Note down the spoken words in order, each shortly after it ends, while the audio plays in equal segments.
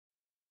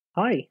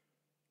Hi,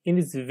 in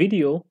this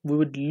video, we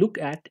would look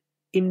at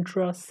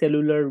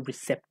intracellular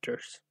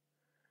receptors.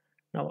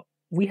 Now,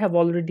 we have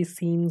already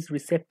seen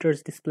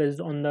receptors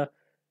displayed on the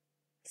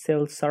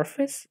cell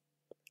surface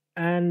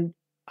and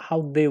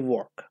how they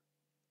work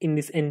in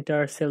this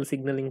entire cell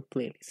signaling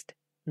playlist.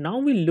 Now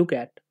we look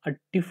at a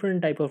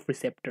different type of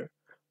receptor,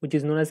 which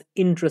is known as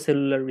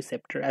intracellular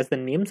receptor. As the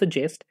name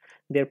suggests,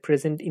 they're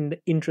present in the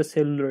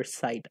intracellular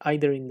site,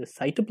 either in the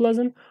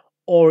cytoplasm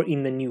or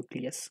in the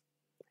nucleus.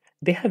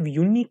 They have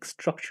unique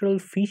structural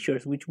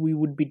features which we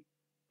would be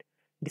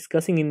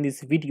discussing in this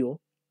video.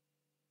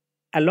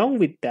 Along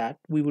with that,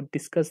 we would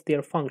discuss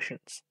their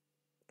functions.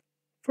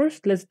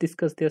 First, let's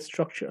discuss their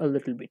structure a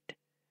little bit.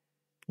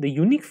 The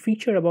unique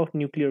feature about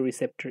nuclear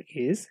receptor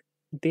is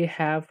they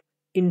have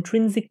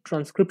intrinsic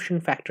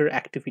transcription factor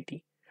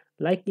activity.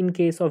 Like in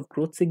case of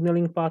growth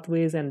signaling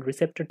pathways and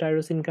receptor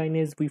tyrosine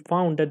kinase, we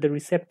found that the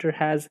receptor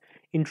has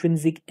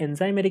intrinsic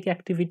enzymatic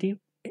activity,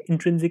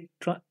 intrinsic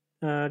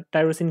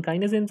tyrosine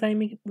kinase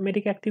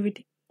enzymatic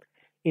activity.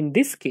 In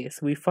this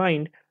case, we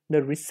find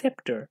the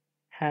receptor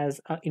has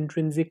an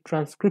intrinsic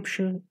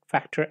transcription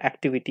factor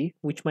activity,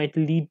 which might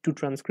lead to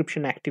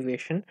transcription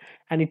activation,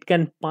 and it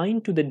can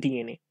bind to the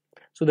DNA.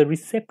 So the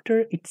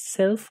receptor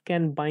itself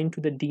can bind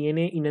to the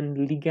DNA in a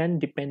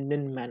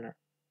ligand-dependent manner.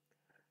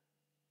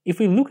 If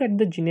we look at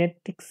the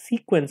genetic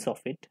sequence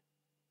of it,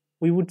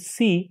 we would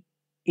see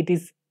it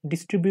is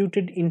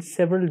distributed in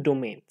several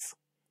domains,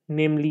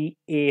 namely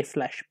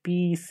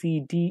A/P,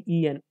 C, D,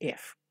 E, and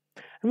F.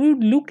 And we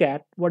would look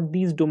at what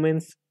these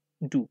domains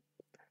do.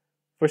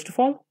 First of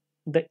all,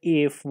 the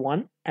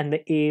AF1 and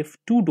the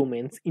AF2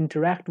 domains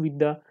interact with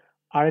the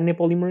RNA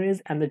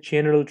polymerase and the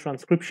general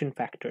transcription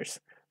factors.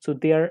 So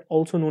they are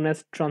also known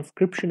as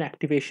transcription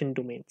activation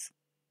domains.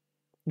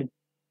 The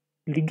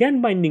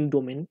ligand binding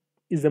domain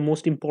is the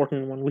most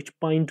important one, which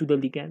bind to the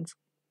ligands.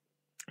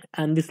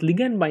 And this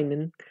ligand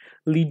binding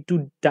lead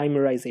to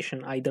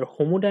dimerization, either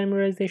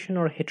homodimerization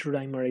or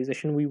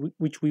heterodimerization,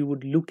 which we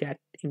would look at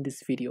in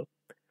this video.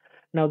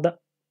 Now, the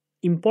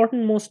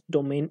important most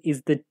domain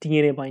is the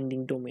DNA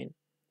binding domain.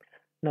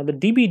 Now, the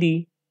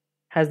DBD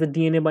has the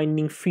DNA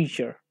binding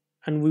feature,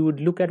 and we would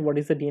look at what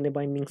is the DNA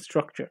binding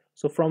structure.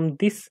 So from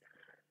this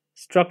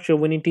structure,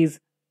 when it is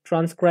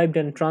transcribed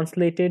and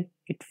translated,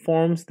 it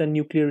forms the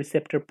nuclear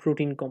receptor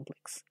protein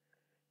complex,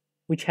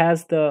 which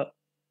has the,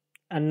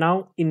 and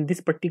now in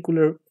this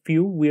particular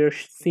view, we are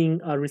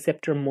seeing a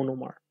receptor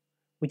monomer,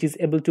 which is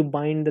able to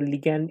bind the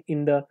ligand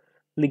in the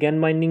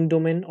ligand binding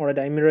domain or a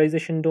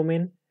dimerization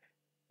domain.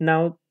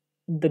 Now,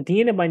 the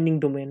DNA binding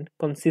domain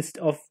consists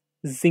of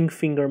zinc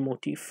finger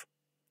motif.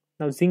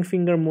 Now, zinc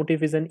finger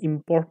motif is an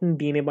important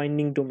DNA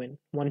binding domain.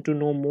 Want to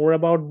know more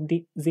about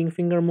the zinc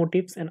finger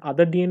motifs and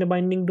other DNA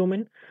binding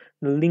domain?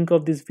 The link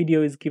of this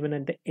video is given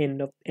at the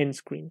end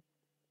screen.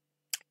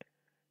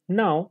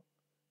 Now,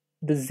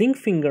 the zinc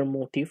finger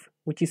motif,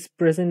 which is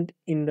present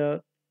in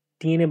the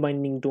DNA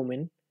binding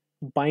domain,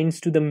 binds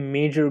to the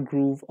major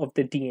groove of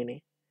the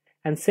DNA,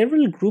 and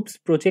several groups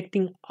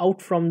projecting out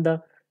from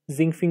the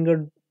zinc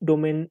finger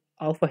domain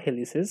alpha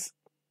helices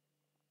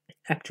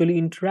actually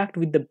interact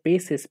with the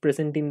bases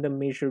present in the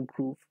major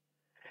groove.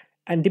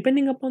 And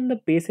depending upon the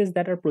bases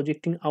that are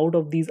projecting out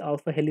of these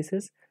alpha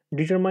helices,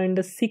 determine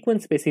the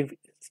sequence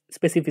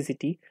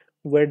specificity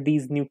where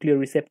these nuclear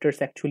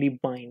receptors actually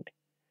bind.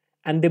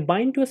 And they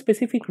bind to a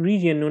specific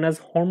region known as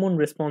hormone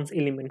response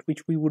element,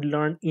 which we would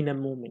learn in a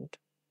moment.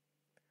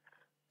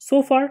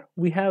 So far,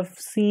 we have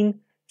seen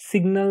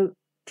signal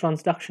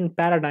transduction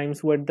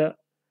paradigms where the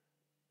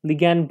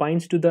ligand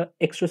binds to the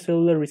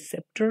extracellular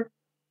receptor,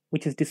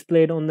 which is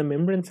displayed on the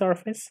membrane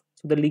surface.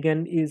 So the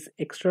ligand is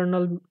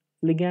external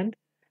ligand,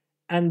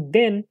 and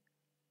then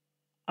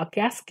a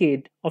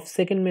cascade of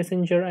second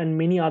messenger and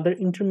many other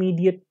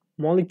intermediate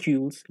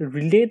molecules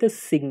relay the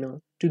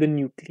signal to the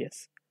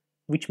nucleus,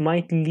 which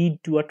might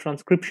lead to a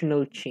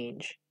transcriptional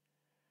change.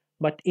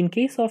 But in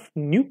case of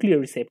nuclear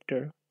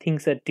receptor,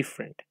 things are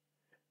different.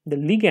 The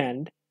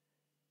ligand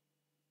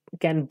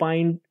can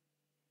bind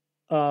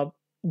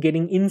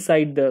getting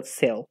inside the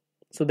cell.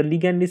 So the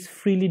ligand is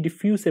freely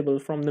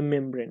diffusible from the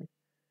membrane.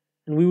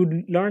 And we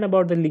would learn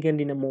about the ligand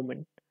in a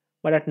moment.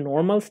 But at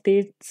normal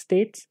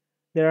states,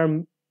 there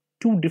are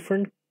two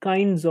different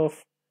kinds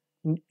of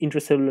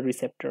intracellular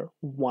receptor.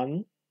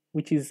 One,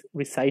 which is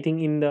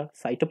residing in the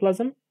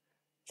cytoplasm,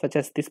 such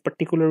as this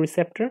particular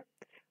receptor.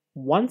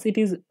 Once it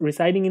is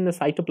residing in the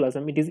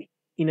cytoplasm, it is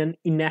in an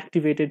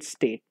inactivated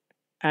state,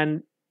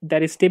 and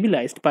that is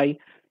stabilized by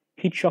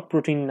heat shock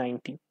protein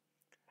 90.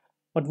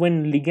 But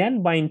when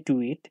ligand bind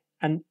to it,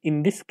 and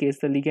in this case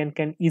the ligand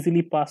can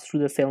easily pass through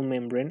the cell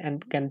membrane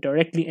and can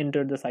directly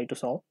enter the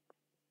cytosol,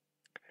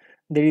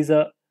 there is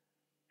a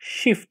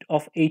shift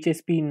of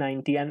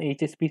HSP90, and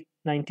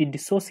HSP90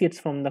 dissociates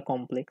from the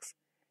complex.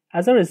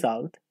 As a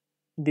result,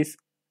 this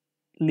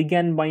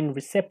ligand bind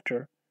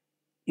receptor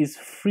is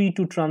free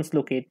to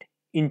translocate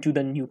into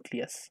the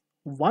nucleus.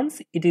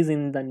 Once it is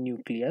in the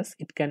nucleus,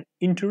 it can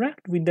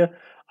interact with the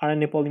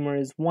RNA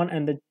polymerase 1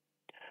 and the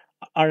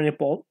RNA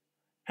pol,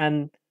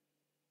 and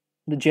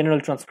the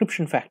general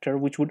transcription factor,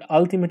 which would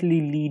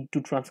ultimately lead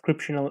to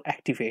transcriptional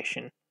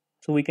activation.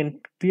 So we can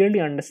clearly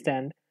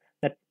understand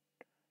that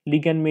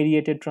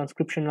ligand-mediated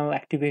transcriptional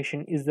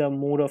activation is the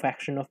mode of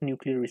action of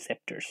nuclear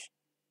receptors.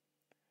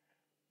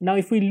 Now,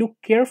 if we look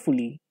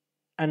carefully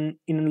and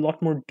in a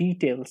lot more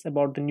details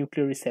about the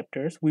nuclear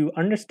receptors, we will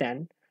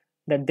understand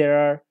that there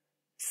are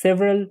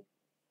several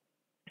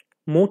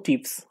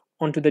motifs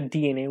onto the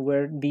DNA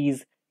where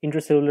these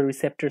intracellular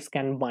receptors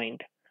can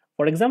bind.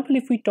 For example,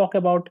 if we talk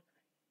about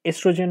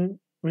estrogen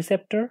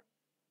receptor,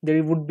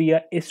 there would be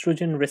a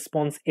estrogen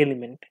response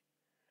element,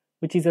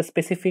 which is a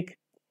specific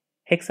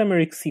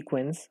hexameric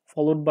sequence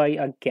followed by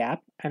a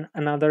gap and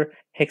another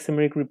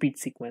hexameric repeat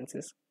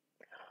sequences.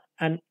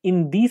 And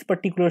in these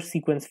particular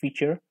sequence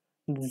feature,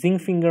 the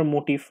zinc finger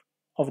motif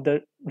of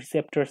the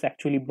receptors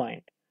actually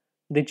bind.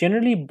 They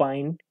generally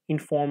bind in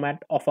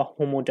format of a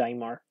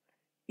homodimer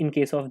in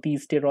case of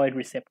these steroid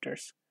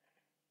receptors.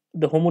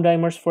 The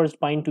homodimers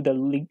first bind to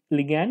the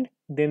ligand,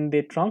 then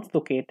they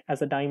translocate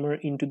as a dimer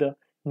into the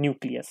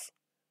nucleus,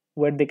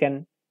 where they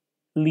can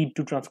lead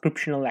to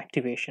transcriptional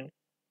activation.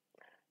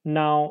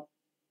 Now,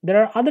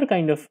 there are other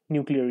kind of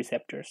nuclear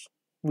receptors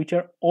which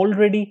are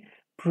already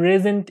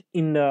present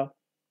in the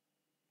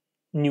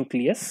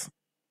nucleus.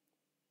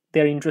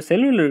 They are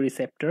intracellular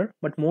receptor,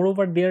 but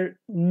moreover they are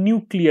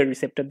nuclear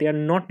receptor. They are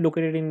not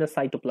located in the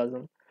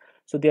cytoplasm.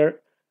 So they are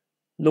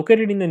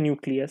located in the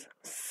nucleus,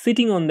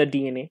 sitting on the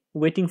DNA,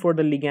 waiting for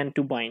the ligand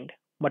to bind.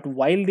 But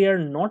while they are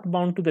not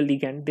bound to the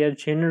ligand, they are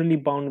generally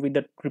bound with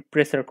the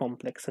repressor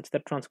complex, such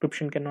that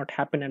transcription cannot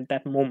happen at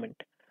that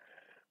moment.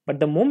 But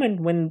the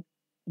moment when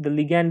the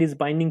ligand is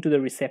binding to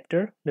the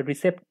receptor, the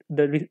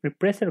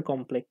repressor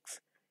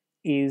complex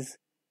is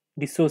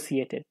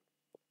dissociated.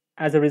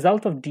 As a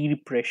result of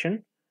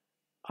derepression,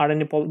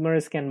 RNA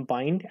polymerase can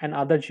bind and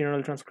other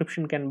general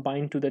transcription can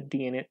bind to the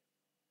DNA,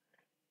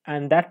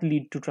 and that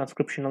lead to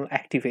transcriptional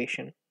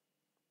activation.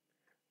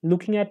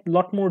 Looking at a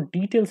lot more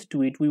details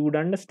to it, we would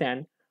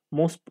understand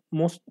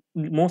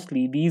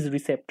mostly these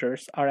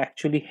receptors are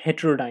actually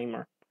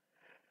heterodimer.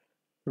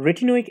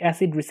 Retinoic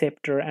acid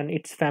receptor and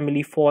its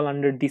family fall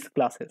under these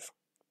classes.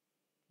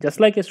 Just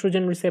like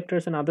estrogen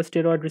receptors and other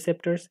steroid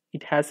receptors,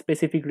 it has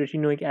specific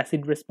retinoic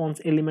acid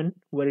response element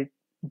where it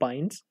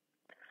binds,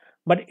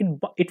 but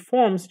it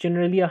forms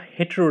generally a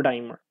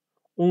heterodimer.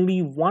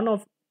 Only one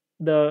of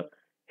the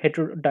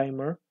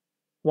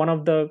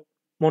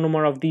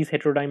monomer of these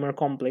heterodimer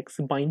complex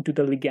bind to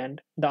the ligand.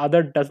 The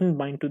other doesn't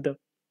bind to the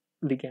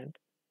ligand.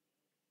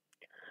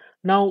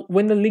 Now,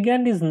 when the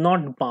ligand is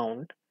not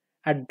bound,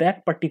 at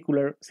that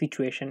particular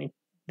situation,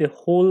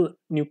 the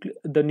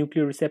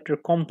nuclear receptor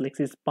complex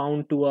is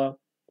bound to a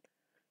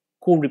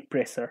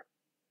co-repressor.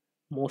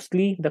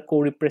 Mostly, the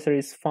co-repressor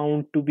is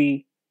found to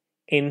be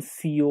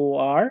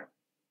NCOR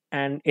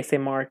and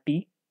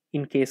SMRT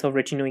in case of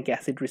retinoic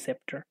acid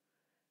receptor.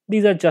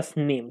 These are just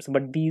names,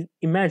 but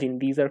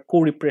these are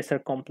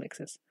co-repressor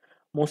complexes.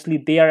 Mostly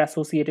they are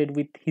associated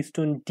with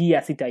histone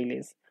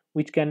deacetylase,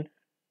 which can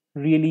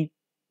really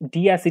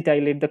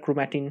deacetylate the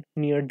chromatin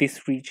near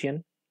this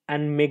region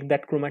and make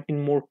that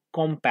chromatin more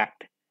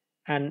compact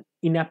and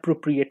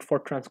inappropriate for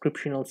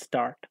transcriptional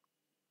start.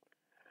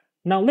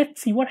 Now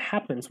let's see what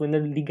happens when the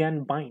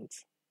ligand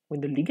binds.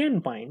 When the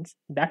ligand binds,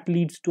 that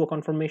leads to a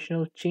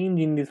conformational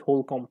change in this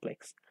whole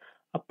complex.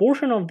 A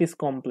portion of this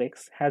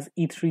complex has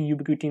E3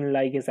 ubiquitin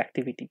ligase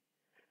activity,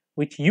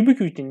 which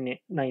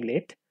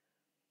ubiquitinylate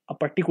a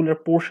particular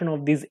portion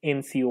of this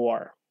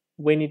NCOR.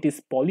 When it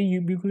is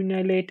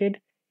polyubiquitinated,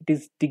 it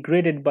is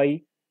degraded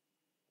by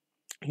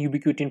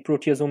ubiquitin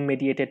proteasome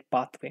mediated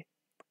pathway.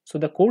 So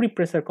the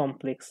co-repressor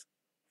complex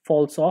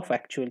falls off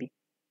actually.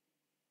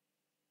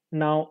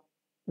 Now,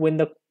 when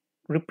the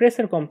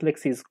repressor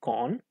complex is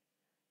gone,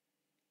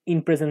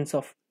 in presence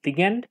of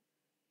ligand,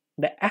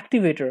 the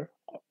activator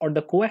or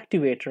the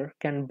coactivator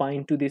can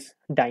bind to this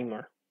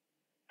dimer.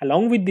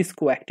 Along with this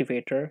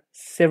coactivator,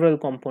 several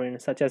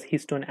components such as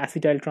histone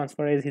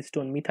acetyltransferase,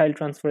 histone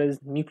methyltransferase,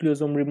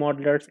 nucleosome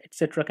remodelers,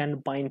 etc. can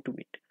bind to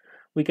it.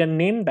 We can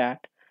name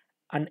that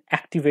an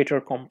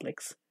activator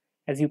complex.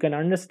 As you can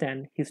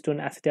understand, histone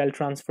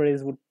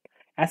acetyltransferase would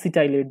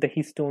acetylate the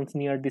histones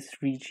near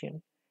this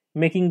region,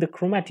 making the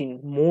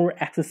chromatin more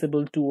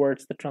accessible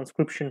towards the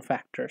transcription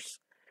factors.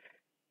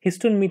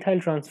 Histone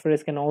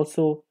methyltransferase can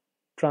also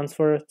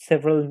transfer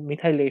several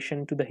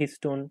methylation to the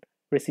histone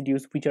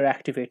residues which are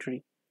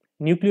activatory.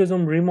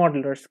 Nucleosome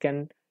remodelers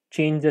can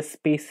change the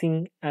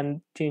spacing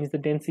and change the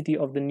density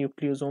of the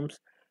nucleosomes,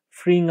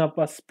 freeing up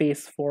a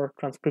space for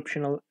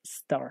transcriptional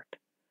start.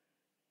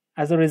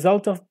 As a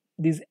result of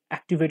this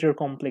activator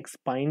complex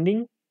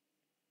binding,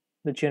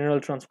 the general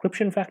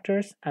transcription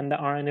factors and the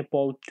RNA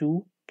pol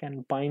 2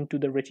 can bind to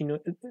the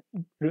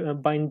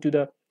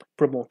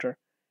promoter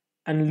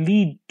and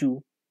lead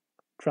to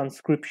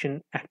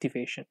transcription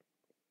activation.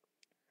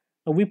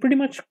 We pretty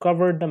much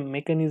covered the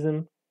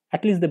mechanism,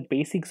 at least the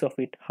basics of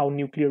it, how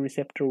nuclear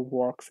receptor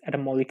works at a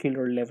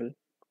molecular level.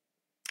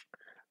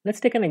 Let's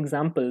take an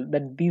example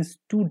that these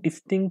two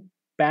distinct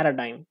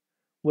paradigms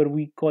where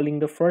we calling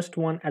the first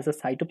one as a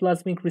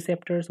cytoplasmic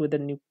receptors, where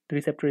the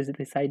receptor is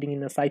residing in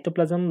the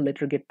cytoplasm,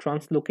 later get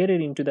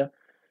translocated into the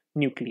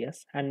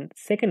nucleus, and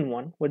second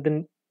one where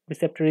the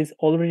receptor is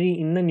already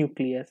in the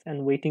nucleus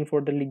and waiting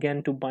for the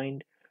ligand to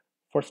bind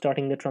for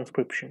starting the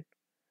transcription.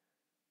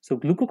 So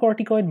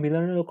glucocorticoid,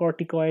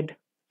 mineralocorticoid,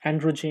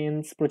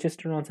 androgens,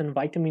 progesterones, and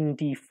vitamin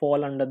D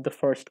fall under the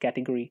first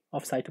category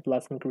of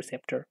cytoplasmic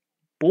receptor.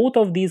 Both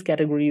of these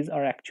categories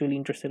are actually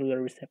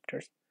intracellular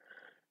receptors,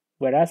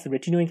 whereas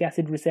retinoic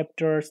acid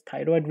receptors,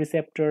 thyroid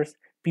receptors,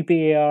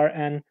 PPAR,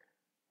 and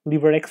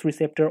liver X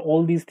receptor,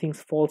 all these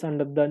things falls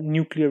under the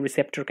nuclear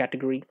receptor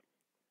category.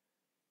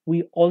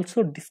 We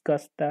also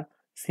discussed the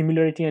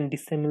similarity and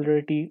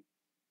dissimilarity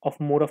of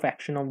mode of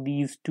action of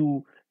these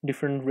two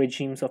different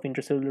regimes of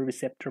intracellular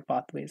receptor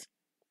pathways.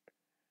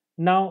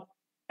 Now,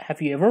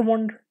 have you ever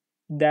wondered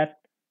that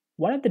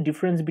what are the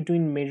difference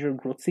between major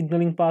growth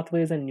signaling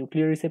pathways and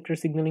nuclear receptor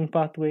signaling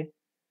pathway?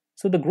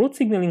 So the growth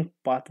signaling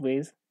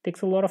pathways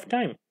takes a lot of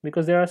time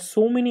because there are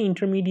so many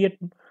intermediate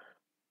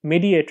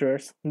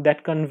mediators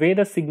that convey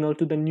the signal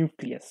to the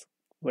nucleus,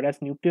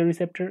 whereas nuclear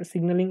receptor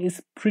signaling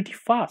is pretty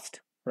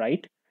fast,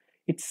 right?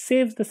 It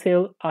saves the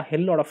cell a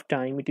hell lot of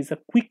time. It is a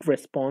quick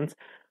response,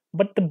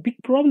 but the big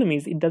problem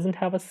is it doesn't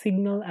have a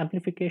signal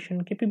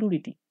amplification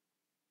capability.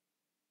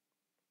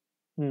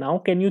 Now,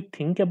 can you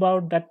think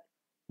about that?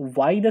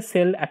 Why the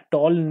cell at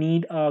all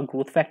need a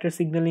growth factor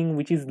signaling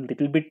which is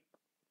little bit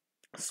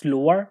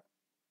slower?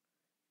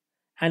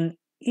 And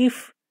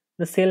if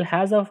the cell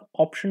has an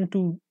option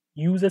to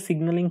use a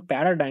signaling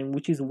paradigm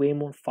which is way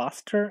more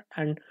faster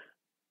and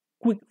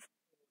quick,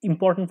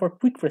 important for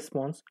quick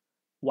response,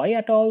 why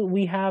at all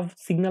we have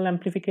signal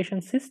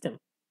amplification system?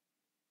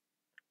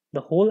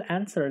 The whole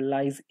answer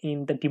lies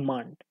in the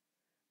demand.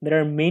 There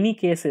are many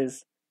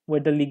cases where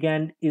the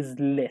ligand is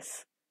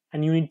less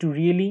and you need to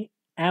really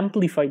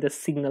amplify the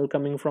signal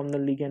coming from the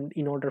ligand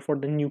in order for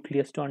the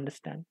nucleus to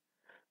understand.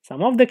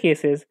 Some of the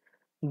cases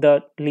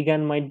the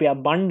ligand might be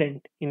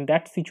abundant. In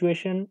that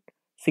situation,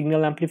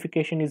 signal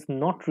amplification is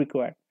not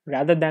required.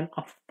 Rather than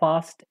a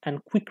fast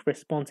and quick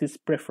response is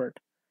preferred.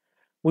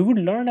 We would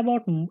learn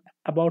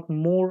about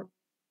more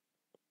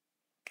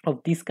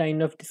of these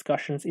kind of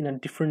discussions in a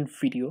different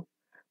video.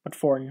 But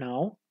for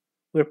now,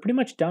 we're pretty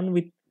much done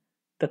with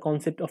the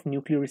concept of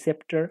nuclear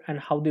receptor and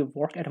how they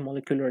work at a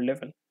molecular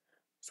level.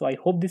 So I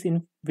hope this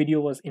video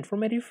was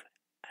informative.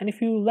 And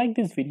if you like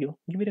this video,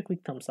 give it a quick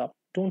thumbs up.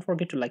 Don't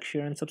forget to like,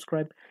 share, and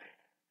subscribe.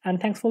 And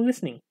thanks for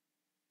listening.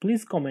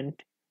 Please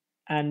comment,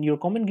 and your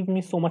comment gives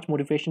me so much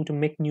motivation to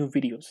make new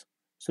videos.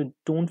 So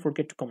don't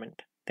forget to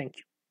comment. Thank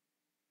you.